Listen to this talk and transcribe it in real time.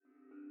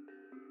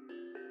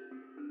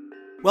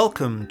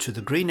Welcome to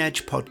the Green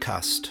Edge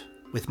podcast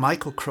with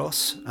Michael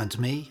Cross and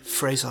me,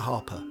 Fraser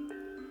Harper.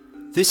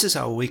 This is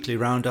our weekly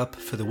roundup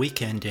for the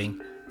week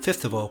ending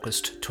 5th of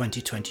August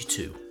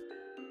 2022.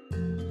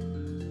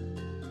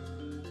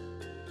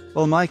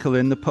 Well, Michael,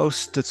 in the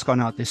post that's gone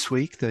out this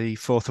week, the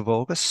 4th of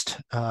August,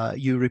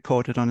 you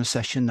reported on a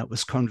session that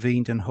was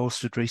convened and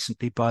hosted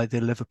recently by the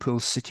Liverpool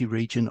City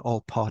Region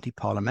All-Party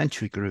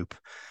Parliamentary Group.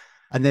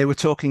 And they were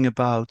talking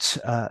about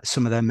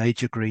some of their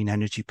major green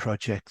energy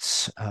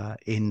projects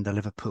in the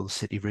Liverpool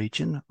City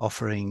region,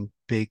 offering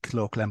big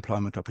local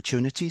employment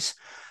opportunities.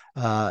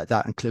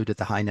 That included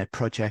the HyNet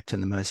project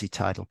and the Mersey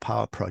Tidal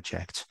Power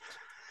project.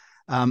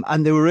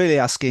 And they were really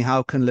asking,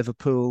 how can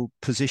Liverpool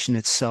position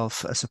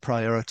itself as a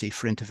priority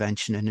for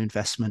intervention and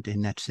investment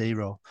in net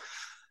zero?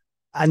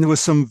 And there were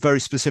some very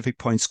specific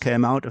points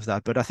came out of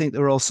that, but I think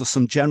there were also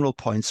some general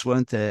points,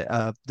 weren't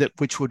there,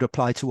 which would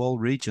apply to all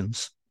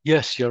regions.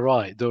 Yes, you're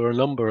right. There were a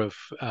number of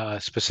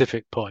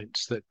specific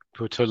points that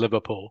were to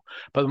Liverpool,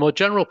 but the more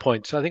general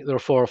points, I think there are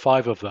 4 or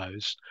 5 of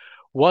those.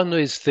 One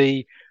is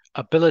the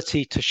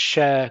ability to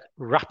share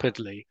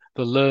rapidly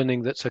the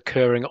learning that's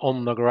occurring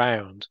on the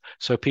ground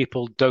so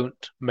people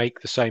don't make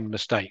the same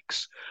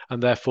mistakes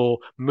and therefore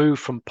move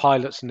from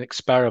pilots and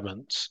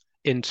experiments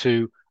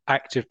into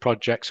active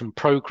projects and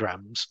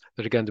programs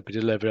that are going to be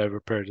delivered over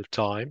a period of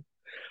time.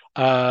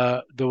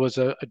 There was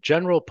a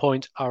general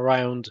point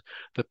around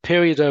the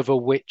period over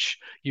which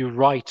you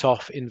write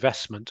off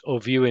investment or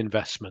view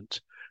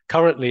investment.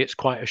 Currently, it's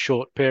quite a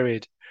short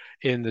period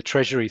in the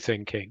Treasury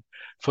thinking.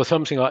 For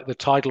something like the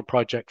tidal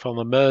project from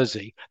the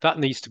Mersey, that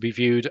needs to be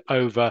viewed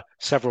over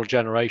several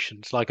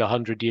generations, like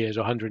 100 years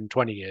or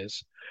 120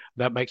 years.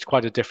 That makes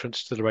quite a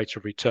difference to the rate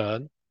of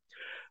return.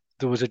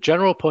 There was a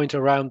general point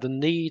around the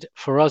need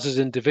for us as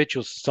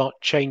individuals to start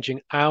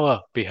changing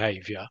our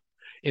behavior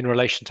in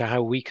relation to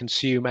how we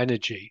consume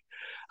energy.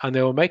 And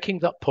they were making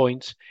that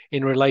point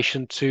in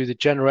relation to the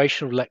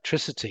generation of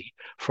electricity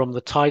from the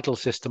tidal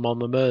system on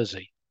the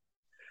Mersey.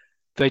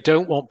 They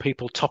don't want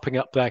people topping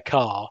up their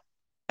car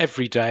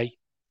every day,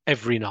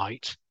 every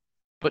night,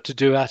 but to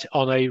do that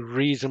on a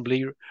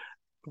reasonably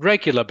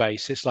regular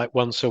basis, like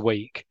once a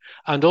week.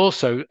 And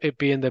also it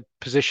be in the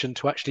position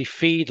to actually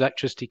feed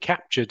electricity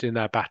captured in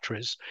their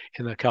batteries,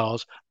 in their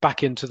cars,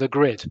 back into the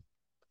grid.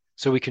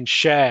 So we can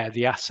share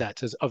the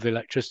asset of the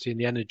electricity and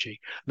the energy.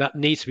 And that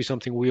needs to be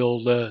something we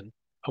all learn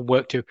and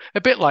work to.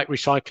 A bit like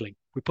recycling.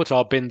 We put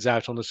our bins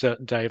out on a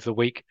certain day of the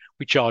week.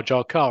 We charge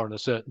our car on a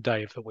certain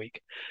day of the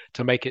week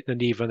to make it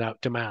an even out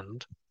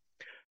demand.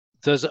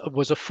 There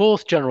was a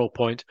 4th general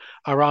point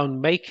around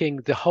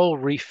making the whole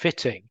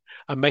refitting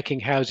and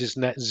making houses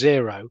net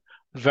zero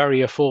very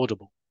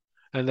affordable.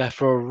 And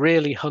therefore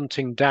really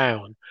hunting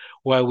down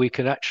where we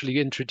can actually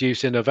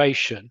introduce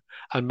innovation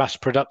and mass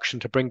production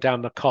to bring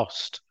down the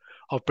cost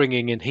of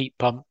bringing in heat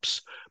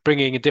pumps,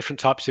 bringing in different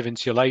types of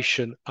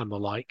insulation and the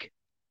like.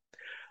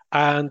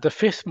 And the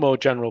 5th more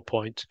general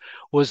point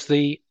was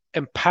the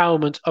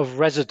empowerment of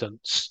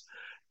residents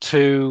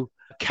to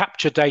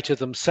capture data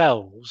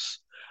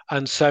themselves.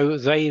 And so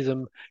they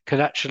can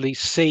actually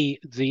see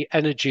the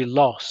energy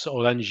loss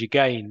or energy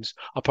gains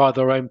are part of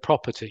their own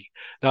property.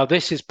 Now,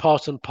 this is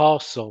part and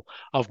parcel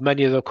of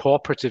many of the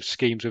cooperative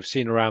schemes we've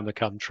seen around the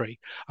country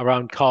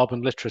around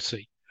carbon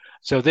literacy.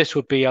 So this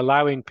would be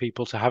allowing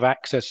people to have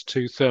access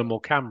to thermal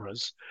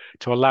cameras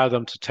to allow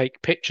them to take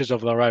pictures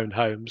of their own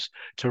homes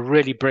to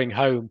really bring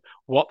home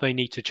what they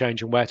need to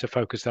change and where to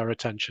focus their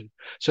attention.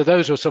 So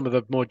those are some of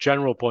the more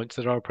general points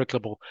that are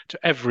applicable to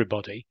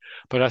everybody.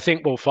 But I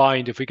think we'll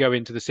find if we go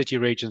into the city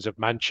regions of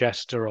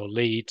Manchester or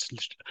Leeds,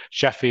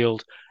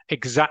 Sheffield,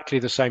 exactly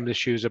the same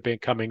issues are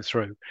coming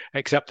through,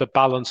 except the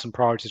balance and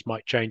priorities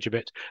might change a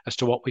bit as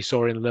to what we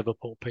saw in the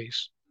Liverpool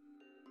piece.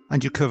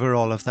 And you cover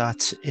all of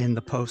that in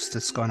the post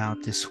that's gone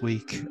out this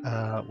week,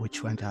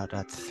 which went out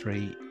at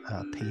 3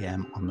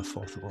 p.m. on the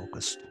 4th of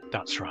August.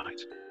 That's right.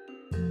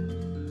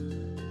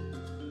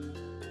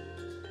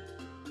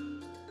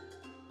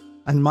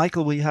 And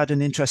Michael, we had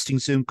an interesting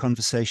Zoom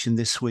conversation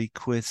this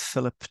week with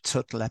Philip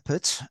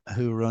Tutt-Leppert,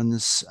 who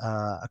runs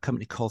a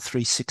company called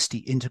 360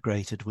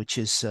 Integrated, which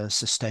is a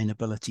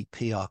sustainability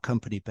PR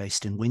company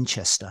based in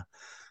Winchester.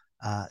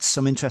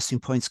 Some interesting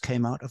points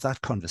came out of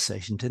that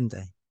conversation, didn't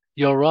they?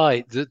 You're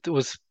right. There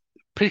was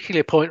particularly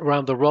a point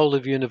around the role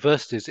of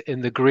universities in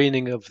the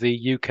greening of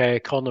the UK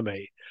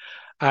economy.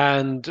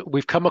 And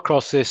we've come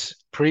across this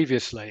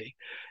previously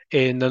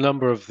in a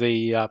number of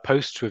the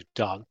posts we've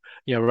done,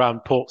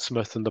 around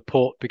Portsmouth and the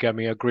port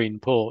becoming a green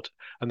port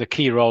and the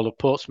key role of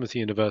Portsmouth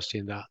University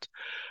in that.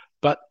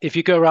 But if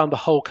you go around the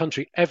whole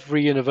country,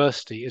 every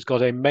university has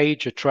got a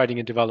major training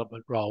and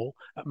development role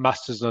at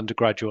master's and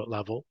undergraduate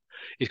level.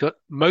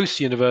 Most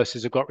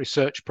universities have got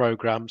research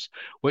programs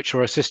which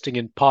are assisting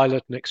in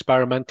pilot and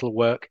experimental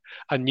work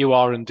and new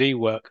R&D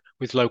work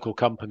with local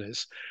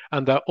companies.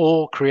 And they're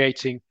all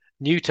creating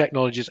new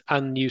technologies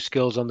and new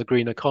skills on the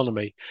green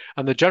economy.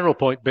 And the general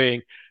point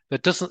being, there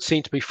doesn't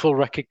seem to be full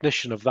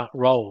recognition of that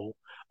role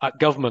at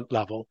government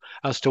level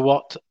as to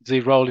what the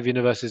role of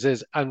universities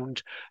is,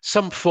 and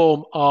some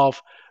form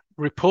of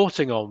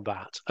reporting on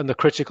that and the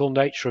critical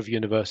nature of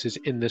universities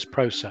in this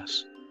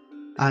process.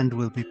 And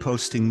we'll be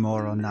posting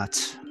more on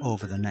that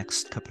over the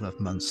next couple of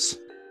months.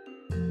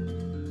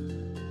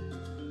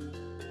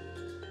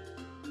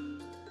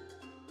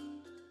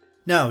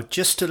 Now,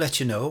 just to let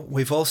you know,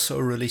 we've also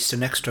released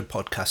an extra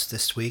podcast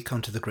this week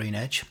onto the Green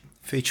Edge,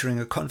 featuring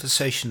a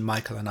conversation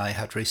Michael and I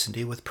had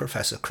recently with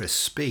Professor Chris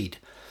Speed,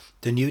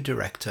 the new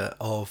director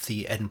of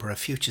the Edinburgh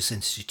Futures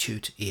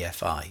Institute,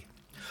 EFI.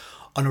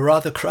 On a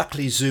rather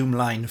crackly Zoom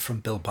line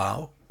from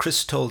Bilbao,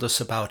 Chris told us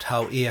about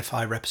how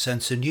EFI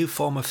represents a new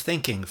form of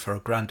thinking for a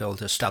grand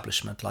old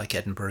establishment like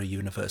Edinburgh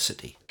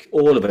University.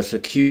 All of us are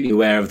acutely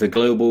aware of the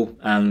global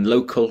and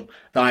local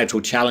societal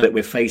challenge that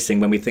we're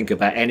facing when we think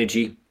about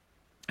energy,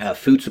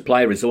 food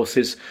supply,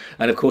 resources,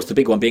 and of course the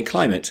big one being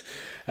climate.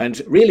 And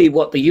really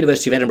what the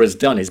University of Edinburgh has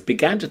done is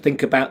began to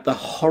think about the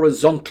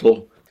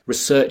horizontal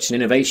research and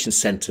innovation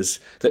centres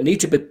that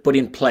need to be put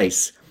in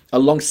place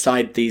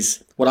alongside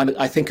these, what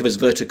I think of as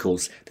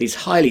verticals, these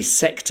highly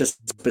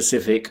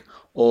sector-specific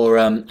or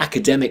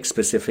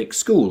academic-specific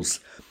schools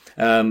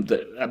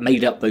that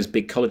made up those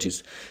big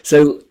colleges.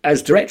 So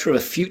as director of a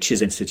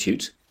Futures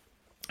Institute,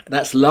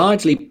 that's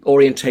largely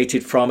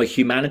orientated from a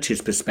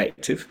humanities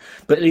perspective,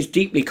 but it is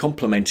deeply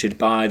complemented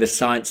by the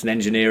science and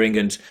engineering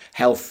and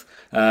health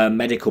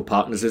medical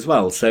partners as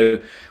well.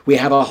 So we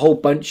have a whole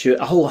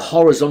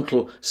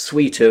horizontal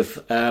suite of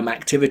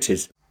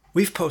activities.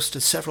 We've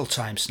posted several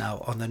times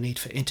now on the need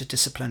for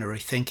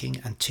interdisciplinary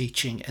thinking and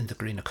teaching in the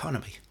green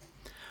economy.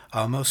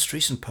 Our most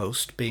recent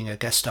post being a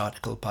guest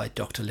article by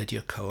Dr.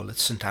 Lydia Cole at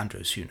St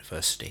Andrews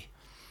University.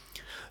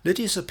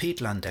 Lydia's a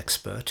peatland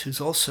expert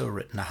who's also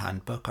written a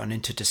handbook on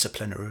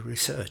interdisciplinary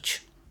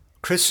research.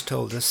 Chris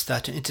told us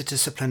that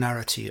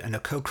interdisciplinarity and a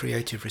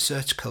co-creative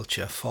research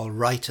culture fall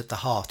right at the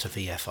heart of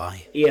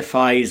EFI.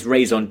 EFI's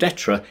raison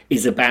d'etre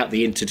is about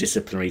the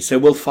interdisciplinary. So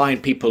we'll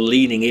find people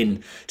leaning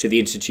in to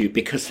the Institute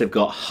because they've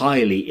got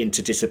highly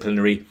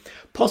interdisciplinary,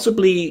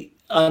 possibly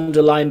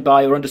underlined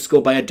by or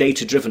underscored by a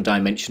data-driven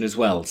dimension as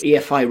well.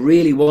 EFI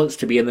really wants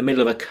to be in the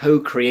middle of a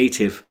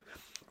co-creative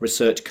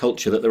research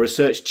culture, that the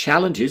research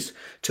challenges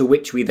to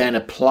which we then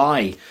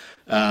apply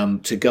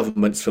to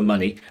governments for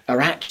money are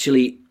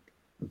actually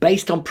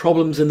based on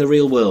problems in the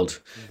real world,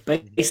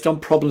 based on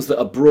problems that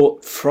are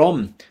brought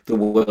from the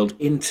world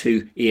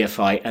into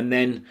EFI and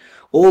then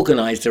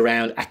organised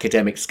around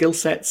academic skill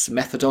sets,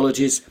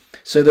 methodologies,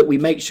 so that we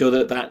make sure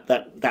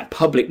that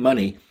public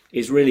money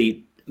is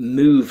really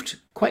moved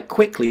quite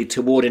quickly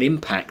toward an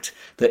impact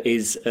that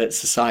is at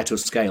societal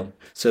scale,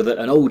 so that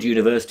an old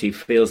university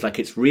feels like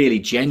it's really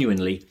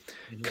genuinely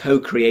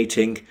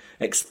co-creating,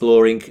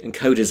 exploring and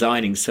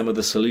co-designing some of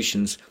the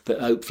solutions that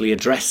hopefully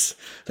address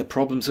the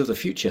problems of the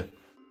future.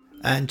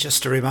 And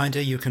just a reminder,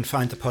 you can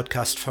find the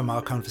podcast from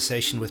our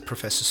conversation with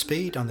Professor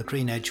Speed on the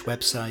Green Edge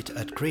website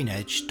at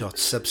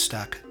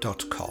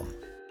greenedge.substack.com.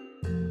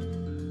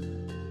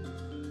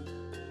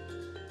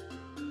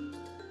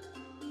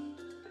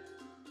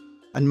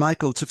 And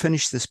Michael, to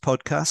finish this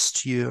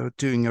podcast, you're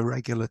doing a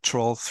regular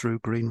trawl through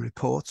Green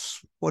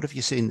Reports. What have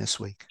you seen this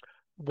week?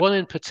 One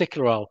in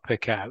particular I'll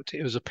pick out.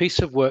 It was a piece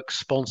of work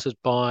sponsored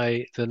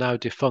by the now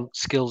defunct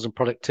Skills and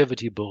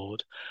Productivity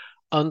Board,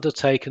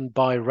 undertaken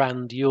by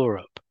RAND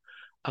Europe.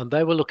 And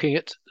they were looking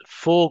at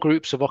 4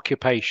 groups of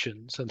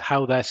occupations and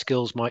how their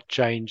skills might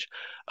change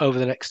over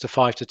the next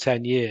 5 to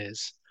 10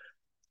 years.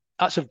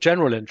 That's of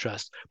general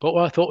interest. But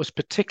what I thought was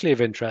particularly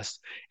of interest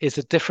is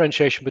the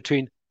differentiation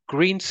between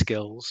green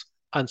skills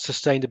and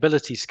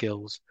sustainability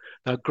skills.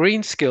 Now,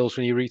 green skills,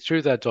 when you read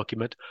through their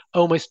document,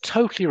 almost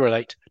totally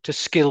relate to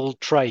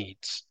skilled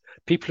trades,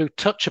 people who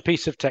touch a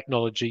piece of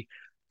technology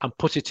and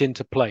put it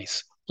into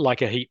place,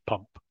 like a heat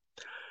pump.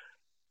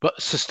 But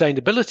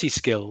sustainability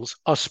skills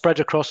are spread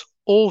across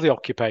all the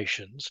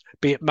occupations,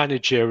 be it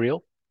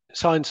managerial,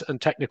 science and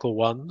technical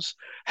ones,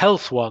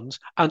 health ones,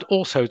 and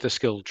also the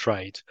skilled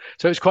trades.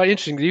 So it's quite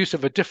interesting. The use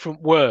of a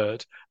different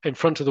word in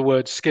front of the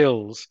word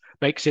skills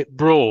makes it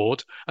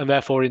broad and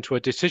therefore into a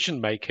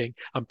decision-making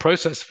and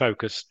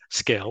process-focused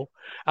skill,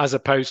 as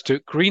opposed to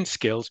green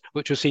skills,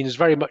 which are seen as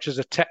very much as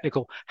a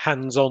technical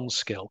hands-on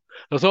skill.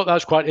 And I thought that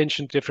was quite an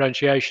interesting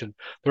differentiation.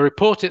 The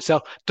report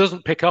itself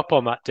doesn't pick up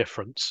on that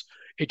difference.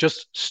 It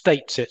just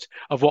states it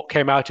of what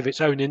came out of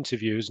its own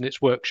interviews and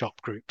its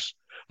workshop groups.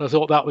 And I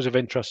thought that was of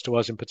interest to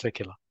us in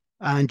particular.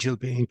 And you'll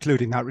be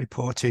including that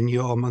report in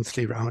your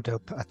monthly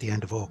roundup at the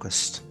end of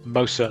August.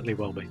 Most certainly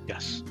will be,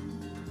 yes.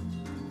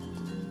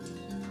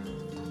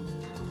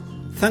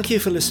 Thank you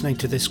for listening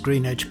to this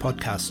Green Edge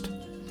podcast.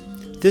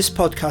 This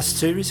podcast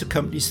series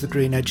accompanies the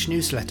Green Edge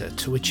newsletter,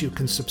 to which you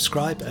can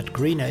subscribe at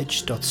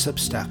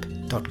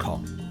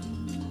greenedge.substack.com.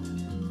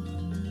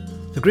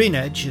 The Green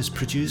Edge is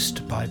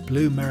produced by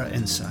Blue Mirror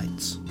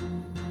Insights.